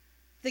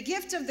The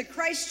gift of the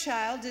Christ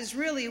child is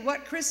really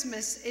what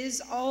Christmas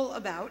is all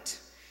about.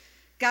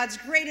 God's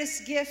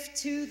greatest gift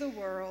to the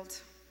world.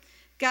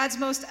 God's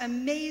most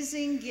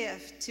amazing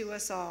gift to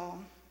us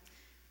all.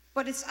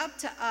 But it's up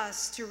to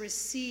us to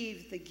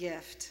receive the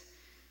gift,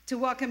 to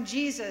welcome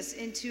Jesus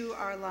into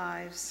our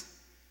lives.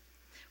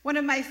 One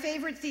of my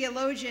favorite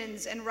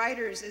theologians and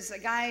writers is a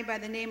guy by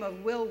the name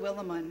of Will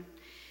Willimon.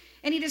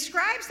 And he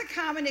describes the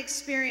common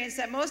experience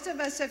that most of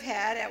us have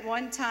had at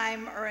one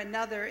time or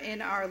another in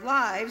our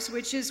lives,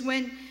 which is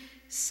when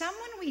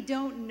someone we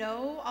don't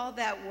know all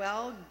that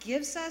well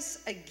gives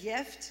us a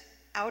gift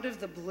out of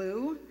the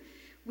blue.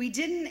 We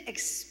didn't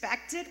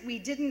expect it. We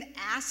didn't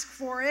ask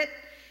for it.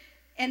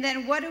 And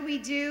then what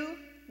do?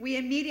 We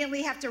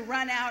immediately have to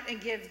run out and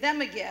give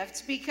them a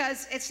gift,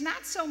 because it's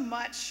not so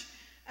much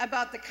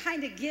about the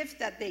kind of gift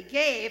that they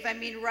gave. I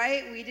mean,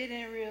 right? We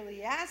didn't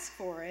really ask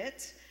for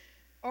it.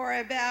 Or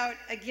about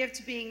a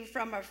gift being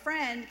from a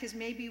friend, because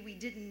maybe we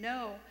didn't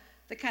know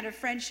the kind of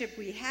friendship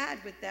we had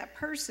with that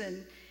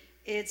person.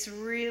 It's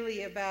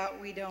really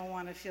about we don't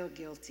want to feel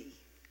guilty.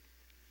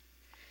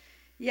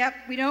 Yep,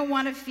 we don't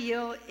want to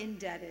feel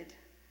indebted.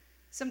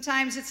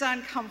 Sometimes it's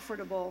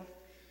uncomfortable.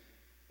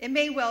 It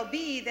may well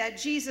be that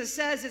Jesus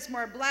says it's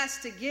more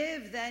blessed to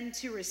give than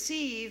to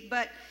receive,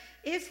 but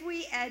if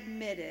we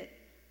admit it,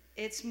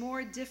 it's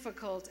more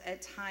difficult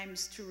at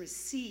times to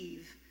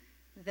receive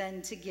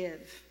than to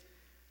give.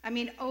 I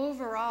mean,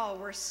 overall,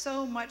 we're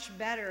so much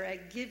better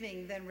at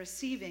giving than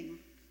receiving.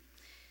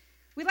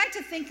 We like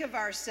to think of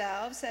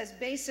ourselves as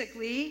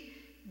basically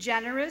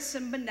generous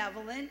and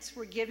benevolent.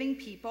 We're giving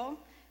people,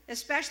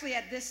 especially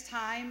at this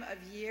time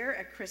of year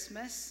at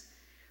Christmas.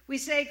 We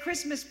say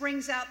Christmas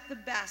brings out the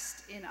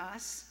best in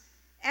us.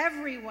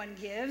 Everyone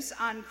gives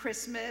on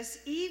Christmas,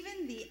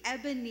 even the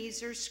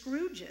Ebenezer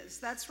Scrooges.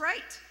 That's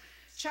right.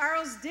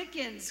 Charles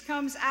Dickens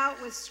comes out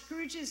with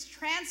Scrooge's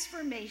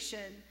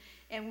transformation.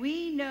 And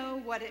we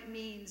know what it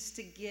means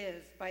to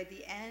give by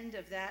the end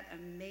of that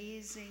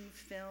amazing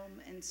film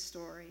and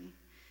story.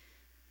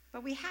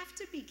 But we have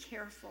to be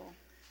careful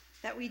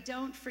that we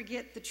don't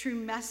forget the true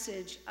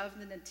message of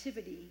the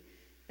Nativity,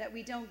 that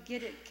we don't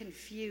get it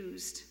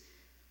confused.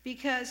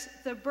 Because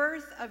the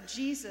birth of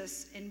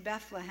Jesus in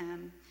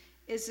Bethlehem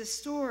is a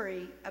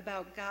story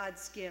about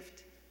God's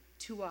gift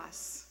to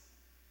us.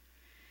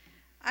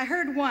 I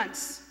heard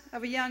once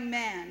of a young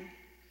man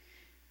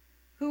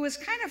who was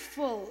kind of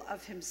full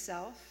of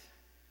himself.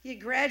 He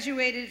had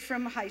graduated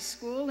from high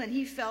school and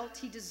he felt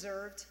he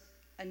deserved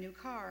a new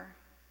car.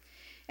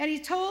 And he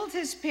told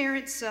his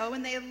parents so,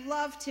 and they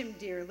loved him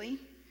dearly.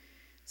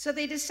 So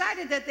they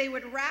decided that they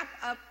would wrap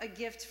up a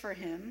gift for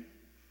him,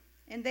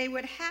 and they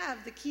would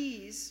have the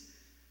keys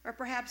or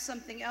perhaps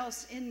something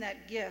else in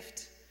that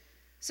gift.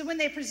 So when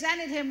they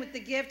presented him with the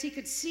gift, he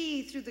could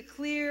see through the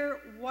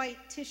clear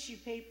white tissue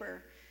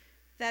paper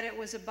that it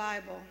was a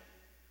Bible.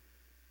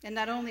 And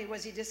not only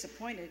was he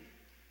disappointed,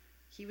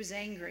 he was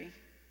angry.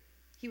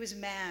 He was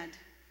mad.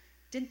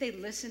 Didn't they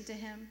listen to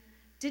him?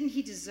 Didn't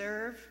he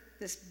deserve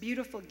this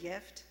beautiful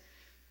gift?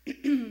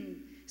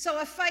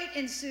 So a fight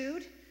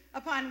ensued,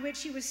 upon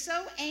which he was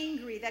so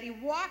angry that he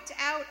walked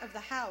out of the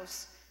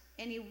house,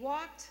 and he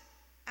walked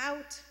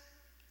out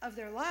of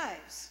their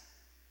lives.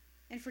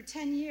 And for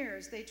 10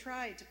 years, they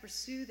tried to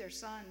pursue their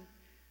son.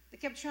 They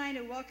kept trying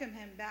to welcome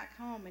him back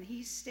home, and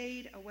he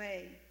stayed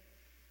away.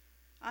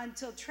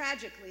 Until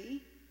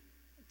tragically,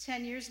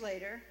 10 years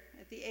later,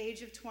 at the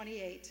age of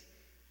 28,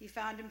 he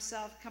found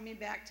himself coming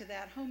back to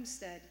that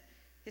homestead.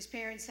 His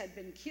parents had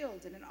been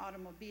killed in an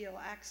automobile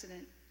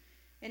accident.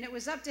 And it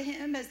was up to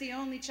him as the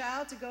only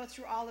child to go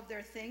through all of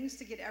their things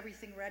to get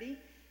everything ready.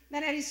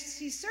 Then as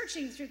he's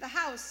searching through the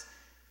house,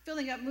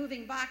 filling up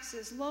moving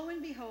boxes, lo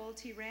and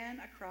behold, he ran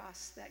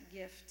across that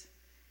gift.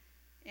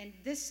 And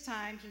this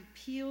time he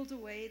peeled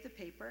away the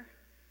paper,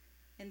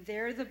 and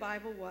there the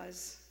Bible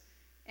was.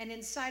 And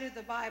inside of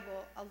the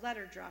Bible, a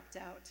letter dropped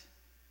out.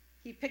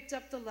 He picked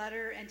up the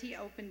letter and he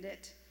opened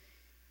it.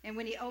 And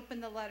when he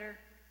opened the letter,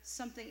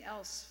 something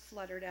else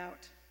fluttered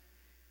out.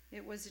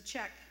 It was a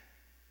check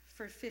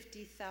for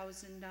 $50,000.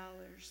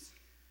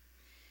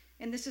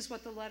 And this is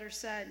what the letter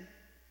said.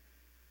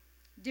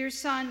 Dear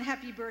son,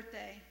 happy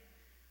birthday.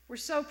 We're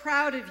so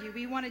proud of you.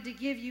 We wanted to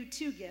give you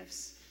 2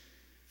 gifts.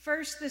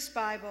 First, this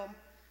Bible,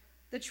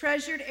 the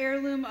treasured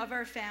heirloom of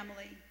our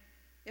family.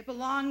 It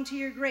belonged to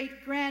your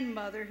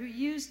great-grandmother who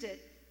used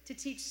it to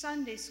teach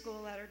Sunday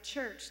school at our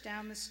church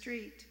down the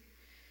street.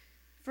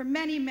 For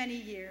many, many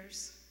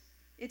years,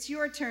 it's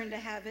your turn to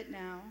have it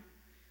now.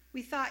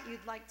 We thought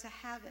you'd like to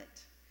have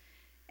it.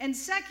 And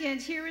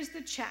second, here is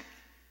the check,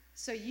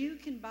 so you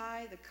can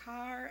buy the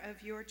car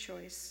of your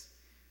choice.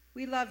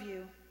 We love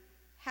you.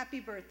 Happy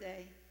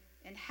birthday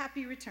and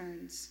happy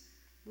returns.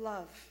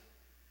 Love,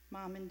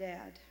 Mom and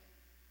Dad.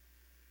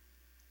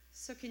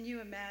 So can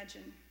you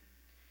imagine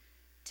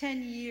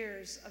 10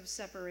 years of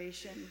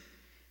separation,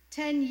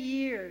 10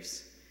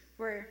 years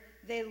where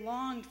they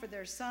longed for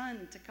their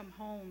son to come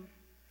home,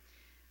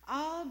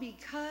 all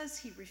because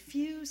he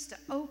refused to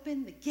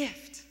open the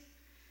gift.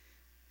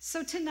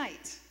 So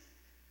tonight,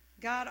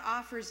 God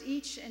offers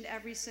each and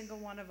every single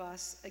one of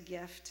us a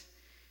gift,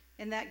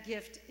 and that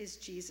gift is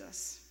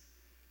Jesus.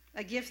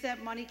 A gift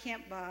that money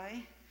can't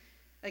buy,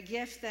 a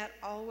gift that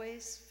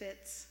always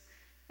fits,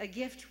 a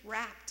gift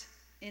wrapped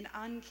in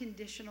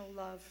unconditional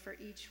love for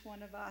each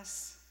one of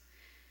us.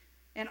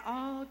 And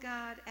all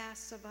God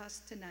asks of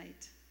us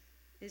tonight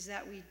is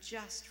that we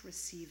just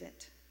receive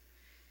it.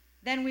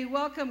 Then we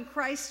welcome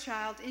Christ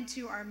child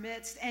into our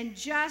midst, and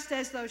just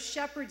as those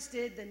shepherds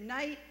did the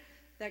night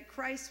that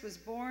Christ was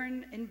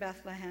born in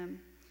Bethlehem,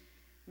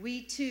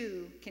 we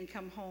too can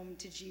come home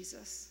to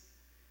Jesus.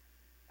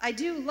 I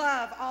do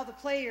love all the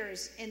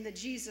players in the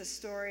Jesus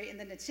story in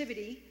the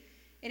Nativity,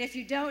 and if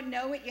you don't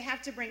know it, you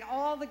have to bring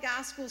all the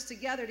Gospels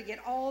together to get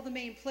all the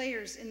main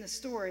players in the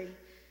story.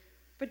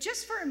 But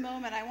just for a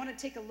moment, I want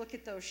to take a look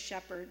at those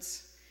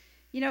shepherds.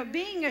 You know,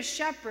 being a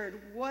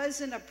shepherd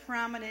wasn't a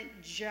prominent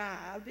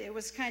job. It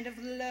was kind of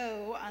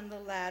low on the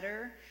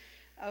ladder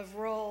of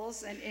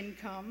roles and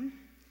income.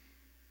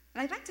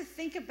 And I'd like to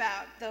think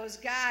about those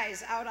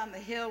guys out on the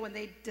hill when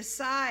they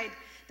decide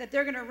that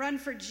they're going to run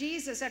for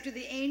Jesus after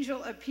the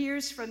angel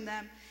appears from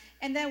them.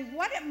 And then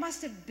what it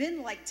must have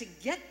been like to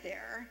get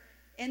there.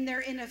 And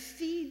they're in a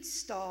feed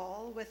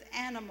stall with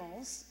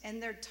animals,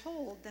 and they're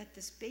told that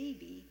this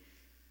baby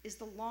is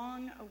the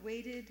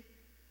long-awaited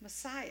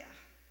Messiah.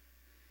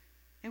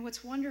 And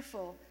what's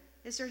wonderful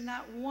is there's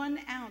not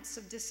 1 ounce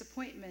of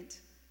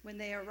disappointment when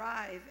they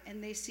arrive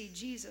and they see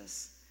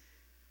Jesus.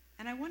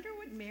 And I wonder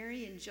what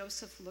Mary and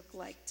Joseph look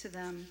like to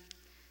them.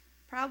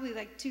 Probably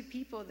like 2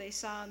 people they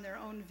saw in their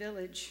own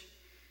village.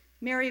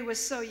 Mary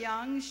was so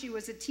young, she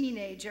was a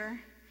teenager,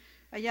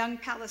 a young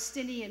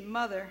Palestinian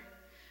mother,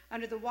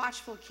 under the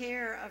watchful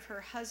care of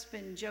her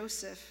husband,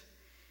 Joseph.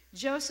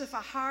 Joseph, a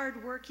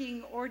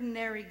hard-working,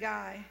 ordinary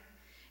guy.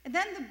 And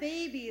then the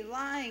baby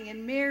lying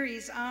in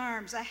Mary's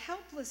arms, a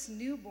helpless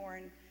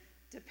newborn,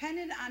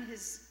 dependent on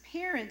his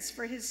parents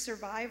for his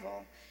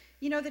survival.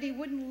 You know that he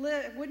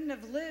wouldn't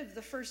have lived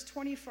the first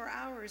 24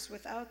 hours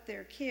without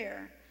their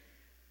care.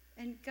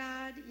 And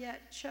God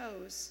yet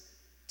chose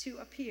to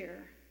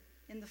appear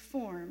in the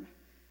form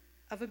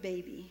of a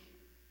baby.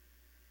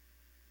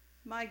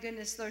 My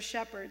goodness, those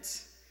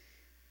shepherds,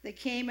 they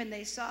came and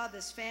they saw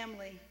this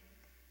family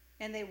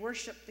and they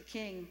worshiped the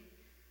King.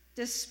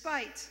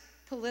 Despite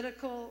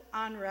political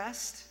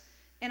unrest,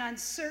 an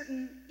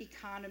uncertain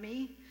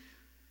economy,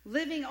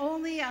 living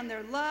only on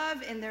their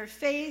love and their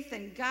faith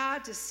in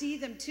God to see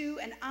them to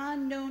an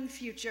unknown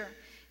future.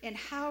 And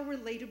how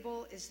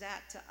relatable is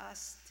that to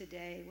us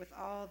today with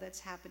all that's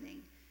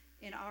happening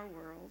in our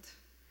world?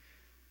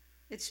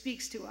 It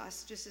speaks to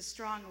us just as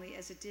strongly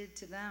as it did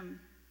to them.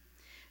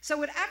 So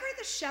whatever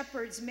the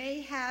shepherds may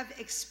have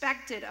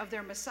expected of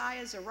their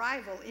Messiah's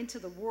arrival into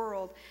the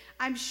world,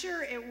 I'm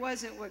sure it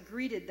wasn't what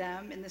greeted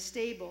them in the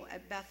stable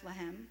at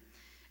Bethlehem.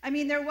 I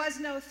mean, there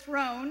was no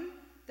throne,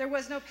 there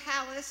was no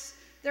palace,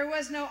 there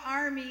was no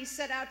army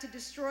set out to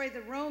destroy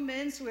the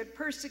Romans who had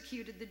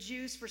persecuted the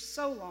Jews for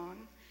so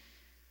long.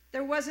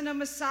 There wasn't a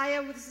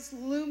Messiah with this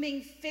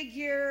looming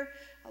figure,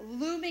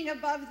 looming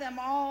above them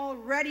all,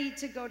 ready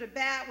to go to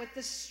bat with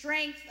the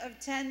strength of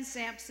 10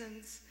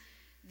 Samsons.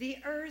 The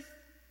earth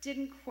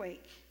didn't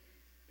quake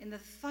in the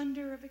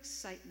thunder of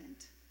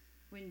excitement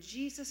when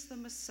Jesus the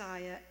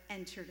Messiah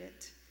entered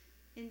it.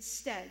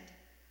 Instead,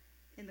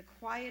 in the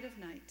quiet of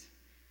night,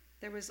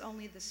 there was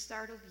only the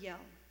startled yell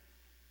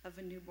of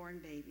a newborn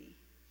baby.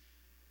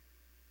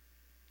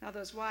 Now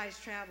those wise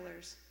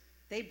travelers,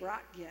 they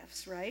brought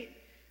gifts, right?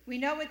 We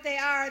know what they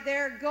are.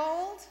 They're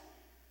gold,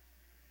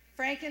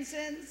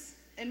 frankincense,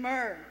 and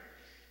myrrh.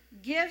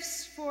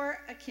 Gifts for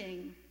a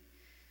king.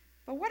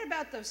 But what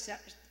about those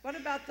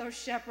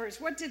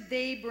shepherds? What did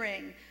they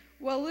bring?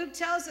 Well, Luke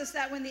tells us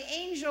that when the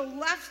angel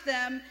left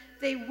them,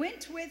 they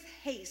went with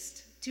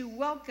haste to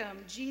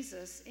welcome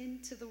Jesus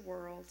into the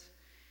world.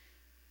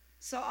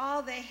 So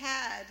all they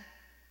had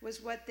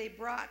was what they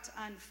brought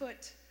on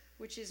foot,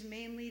 which is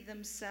mainly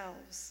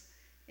themselves.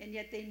 And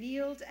yet they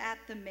kneeled at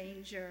the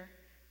manger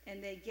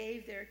and they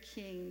gave their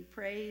king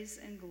praise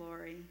and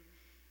glory.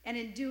 And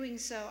in doing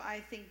so,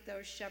 I think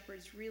those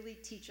shepherds really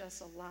teach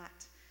us a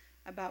lot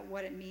about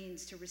what it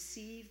means to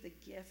receive the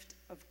gift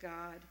of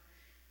God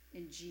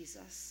in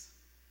Jesus.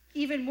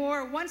 Even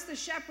more, once the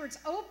shepherds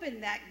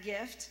opened that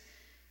gift,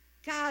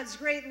 God's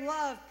great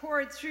love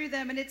poured through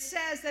them. And it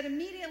says that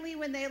immediately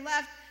when they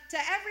left, to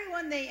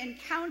everyone they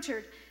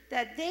encountered,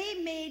 that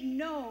they made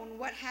known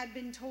what had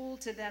been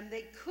told to them.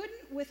 They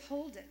couldn't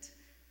withhold it.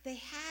 They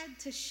had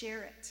to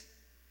share it.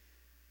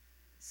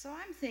 So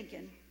I'm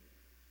thinking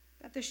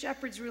that the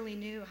shepherds really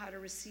knew how to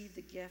receive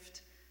the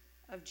gift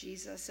of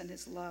Jesus and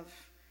his love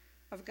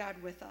of God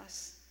with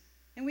us.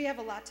 And we have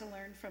a lot to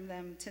learn from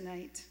them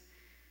tonight.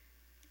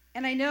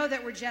 And I know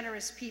that we're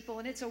generous people,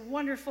 and it's a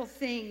wonderful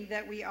thing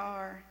that we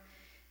are.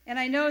 And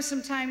I know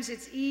sometimes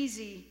it's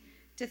easy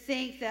to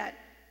think that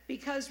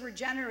because we're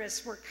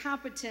generous, we're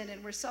competent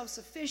and we're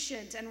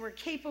self-sufficient and we're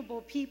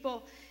capable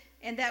people,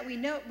 and that we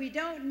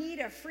don't need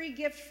a free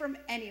gift from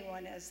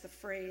anyone, as the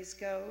phrase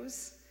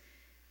goes.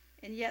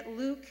 And yet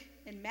Luke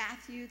and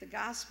Matthew, the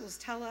Gospels,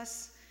 tell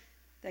us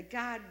that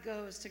God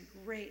goes to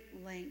great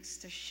lengths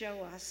to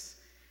show us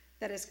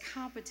that as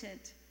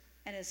competent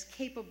and as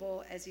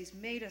capable as he's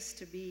made us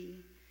to be,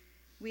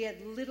 we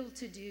had little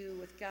to do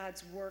with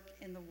God's work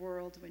in the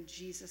world when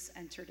Jesus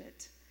entered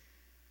it.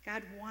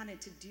 God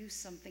wanted to do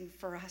something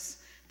for us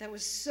that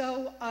was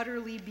so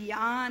utterly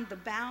beyond the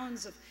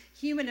bounds of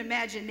human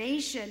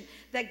imagination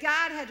that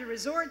God had to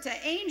resort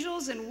to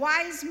angels and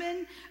wise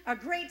men, a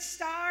great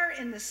star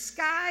in the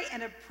sky,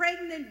 and a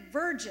pregnant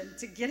virgin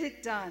to get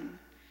it done.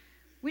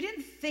 We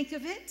didn't think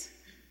of it.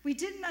 We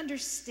didn't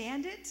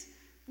understand it.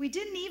 We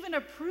didn't even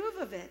approve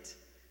of it.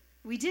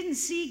 We didn't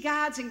see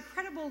God's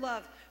incredible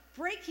love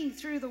breaking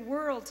through the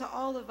world to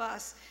all of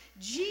us.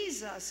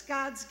 Jesus,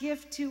 God's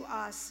gift to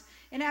us.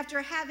 And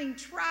after having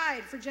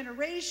tried for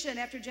generation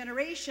after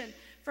generation,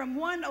 from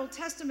one Old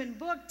Testament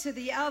book to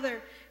the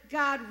other,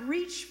 God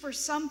reached for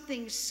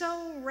something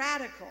so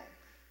radical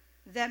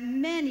that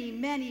many,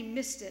 many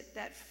missed it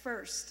that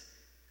first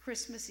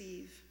Christmas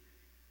Eve.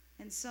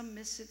 And some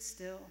miss it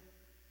still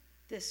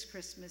this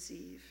Christmas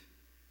Eve.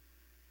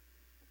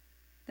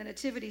 The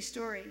Nativity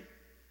story,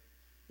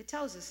 it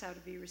tells us how to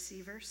be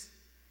receivers.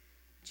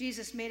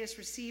 Jesus made us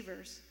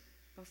receivers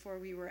before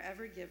we were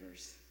ever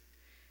givers.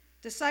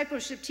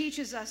 Discipleship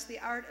teaches us the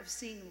art of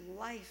seeing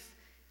life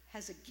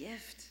as a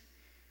gift.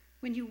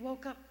 When you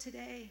woke up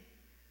today,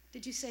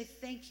 did you say,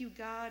 "Thank you,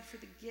 God, for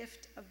the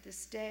gift of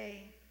this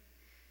day"?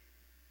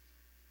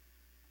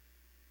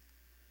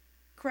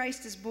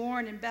 Christ is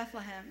born in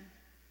Bethlehem,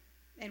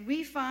 and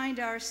we find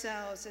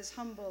ourselves as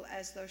humble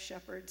as those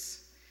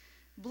shepherds,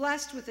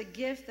 blessed with a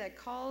gift that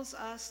calls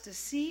us to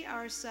see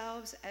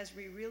ourselves as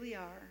we really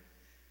are,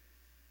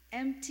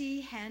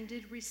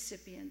 empty-handed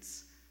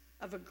recipients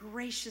of a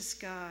gracious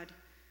God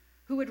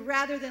who would,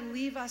 rather than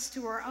leave us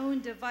to our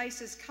own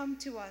devices, come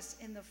to us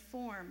in the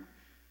form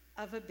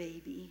of a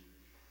baby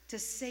to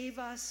save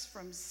us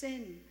from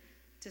sin,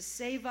 to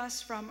save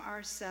us from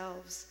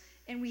ourselves.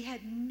 And we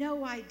had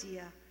no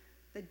idea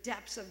the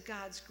depths of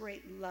God's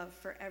great love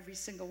for every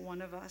single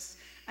one of us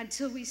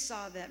until we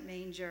saw that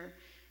manger.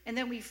 And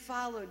then we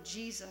followed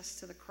Jesus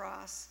to the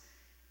cross.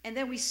 And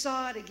then we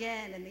saw it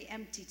again in the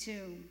empty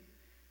tomb.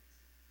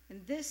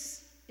 And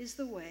this is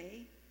the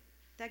way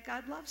that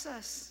God loves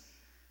us,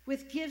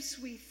 with gifts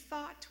we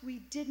thought we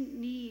didn't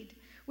need,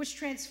 which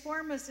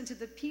transform us into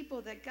the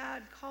people that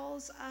God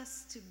calls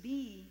us to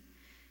be.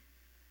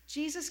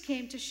 Jesus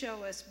came to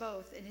show us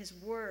both in his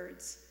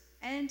words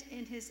and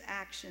in his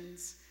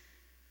actions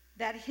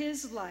that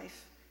his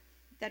life,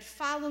 that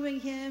following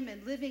him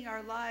and living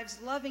our lives,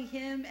 loving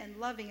him and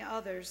loving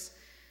others,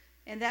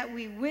 and that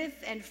we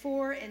with and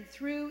for and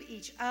through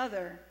each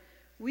other,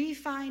 we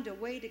find a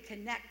way to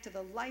connect to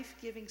the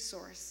life-giving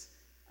source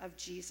of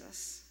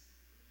Jesus.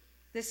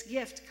 This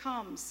gift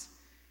comes,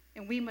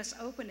 and we must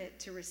open it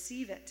to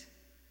receive it.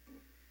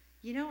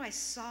 You know, I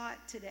saw it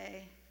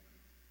today.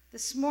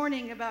 This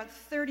morning, about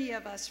 30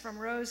 of us from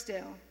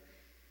Rosedale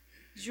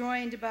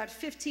joined about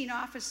 15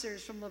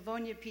 officers from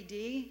Livonia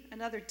PD,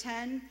 another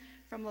 10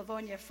 from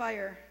Livonia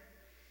Fire.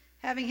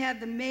 Having had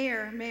the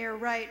Mayor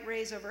Wright,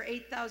 raise over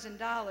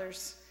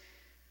 $8,000,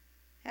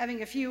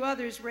 having a few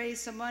others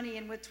raise some money,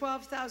 and with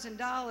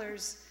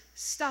 $12,000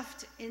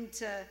 stuffed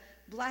into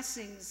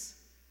blessings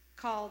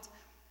called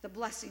the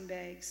blessing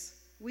bags,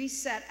 we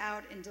set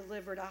out and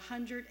delivered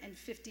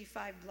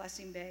 155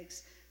 blessing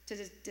bags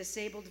to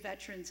disabled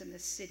veterans in the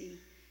city.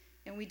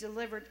 And we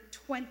delivered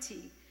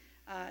 20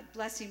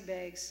 blessing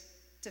bags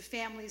to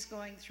families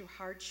going through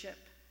hardship.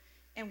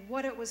 And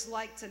what it was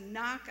like to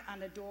knock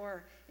on a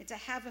door and to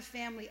have a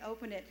family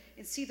open it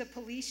and see the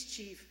police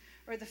chief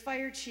or the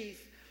fire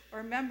chief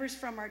or members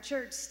from our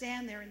church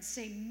stand there and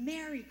say,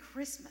 "Merry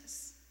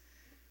Christmas."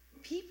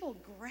 People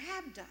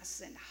grabbed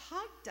us and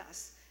hugged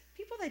us,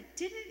 people that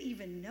didn't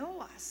even know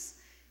us.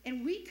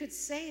 And we could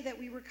say that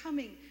we were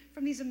coming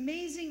from these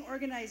amazing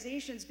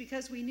organizations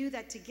because we knew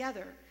that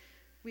together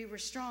we were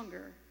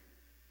stronger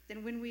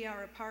than when we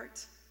are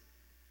apart.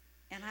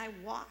 And I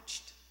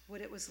watched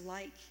what it was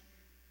like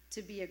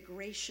to be a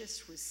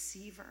gracious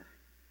receiver.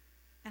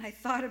 And I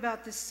thought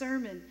about the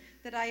sermon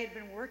that I had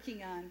been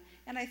working on,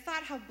 and I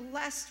thought how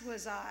blessed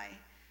was I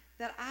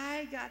that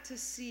I got to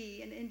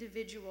see an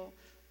individual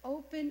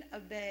open a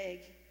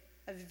bag,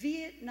 a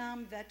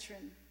Vietnam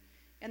veteran,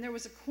 and there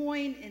was a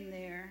coin in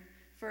there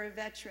for a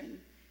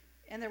veteran.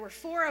 And there were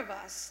 4 of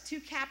us,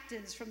 2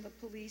 captains from the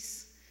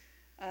police,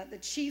 the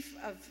chief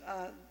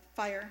of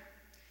fire.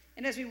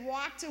 And as we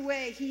walked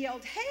away, he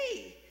yelled,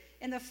 "Hey!"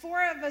 And the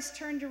 4 of us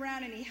turned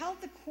around, and he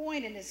held the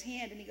coin in his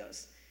hand, and he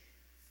goes,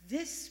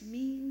 "This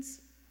means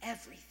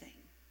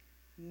everything.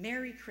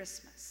 Merry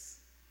Christmas."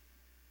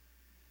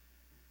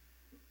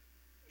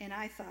 And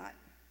I thought,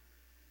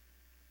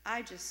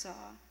 I just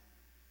saw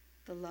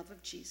the love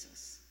of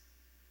Jesus.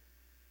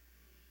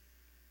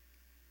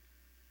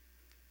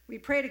 We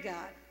pray to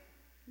God,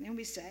 and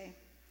we say,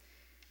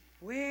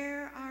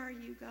 "Where are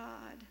you,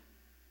 God?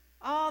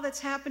 All that's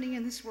happening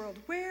in this world,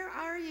 where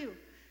are you?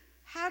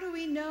 How do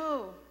we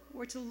know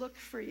where to look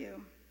for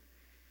you?"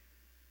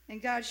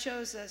 And God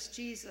shows us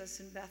Jesus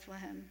in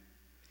Bethlehem.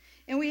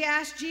 And we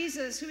ask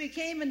Jesus, who he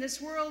came in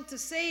this world to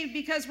save,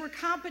 because we're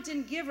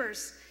competent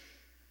givers.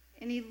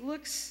 And he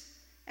looks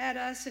at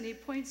us and he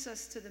points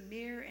us to the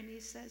mirror and he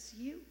says,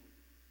 you.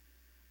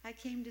 I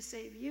came to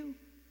save you.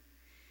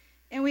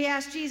 And we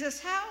ask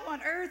Jesus, how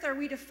on earth are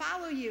we to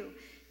follow you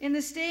in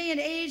this day and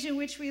age in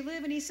which we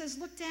live? And he says,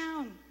 look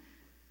down,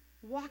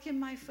 walk in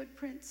my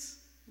footprints,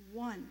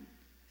 one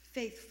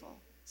faithful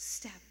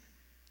step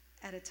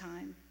at a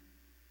time.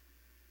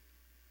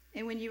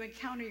 And when you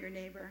encounter your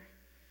neighbor,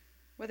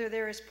 whether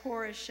they're as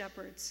poor as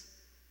shepherds,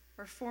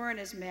 or foreign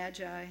as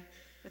magi,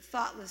 or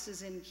thoughtless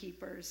as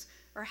innkeepers,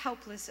 or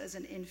helpless as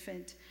an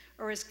infant,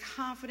 or as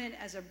confident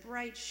as a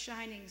bright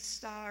shining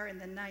star in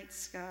the night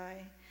sky,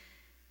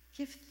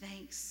 give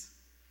thanks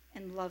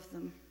and love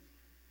them.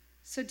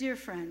 So, dear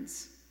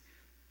friends,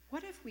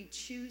 what if we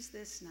choose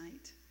this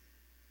night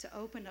to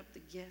open up the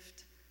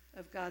gift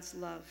of God's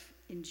love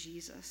in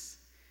Jesus?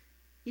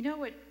 You know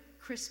what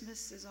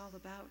Christmas is all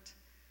about?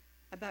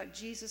 About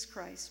Jesus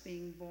Christ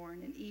being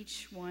born in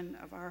each one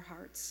of our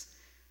hearts,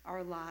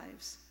 our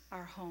lives,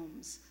 our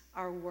homes,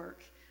 our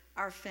work,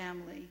 our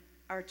family,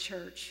 our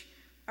church,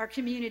 our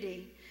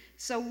community.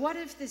 So what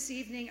if this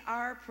evening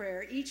our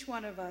prayer, each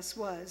one of us,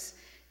 was,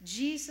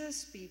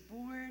 Jesus, be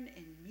born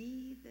in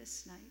me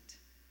this night?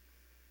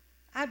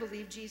 I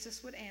believe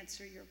Jesus would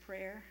answer your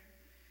prayer.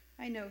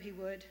 I know he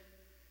would.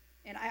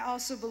 And I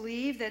also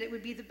believe that it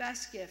would be the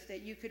best gift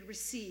that you could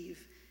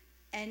receive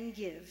and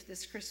give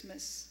this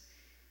Christmas.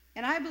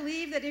 And I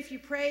believe that if you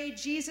pray,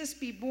 Jesus,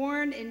 be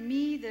born in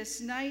me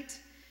this night,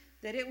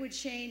 that it would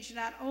change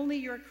not only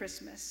your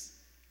Christmas,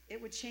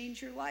 it would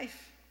change your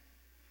life.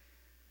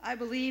 I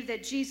believe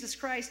that Jesus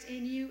Christ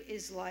in you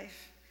is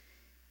life,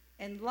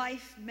 and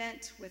life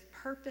meant with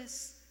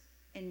purpose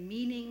and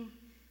meaning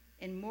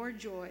and more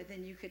joy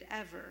than you could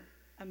ever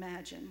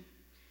imagine.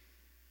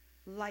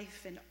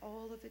 Life in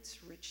all of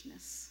its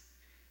richness.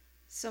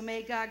 So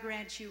may God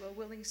grant you a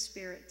willing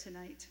spirit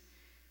tonight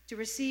to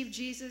receive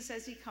Jesus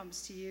as he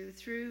comes to you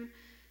through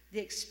the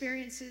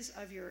experiences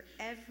of your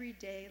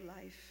everyday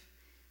life.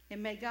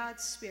 And may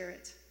God's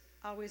Spirit,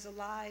 always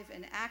alive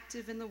and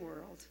active in the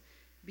world,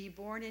 be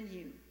born in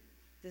you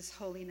this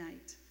holy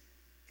night.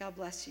 God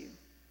bless you.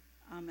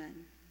 Amen.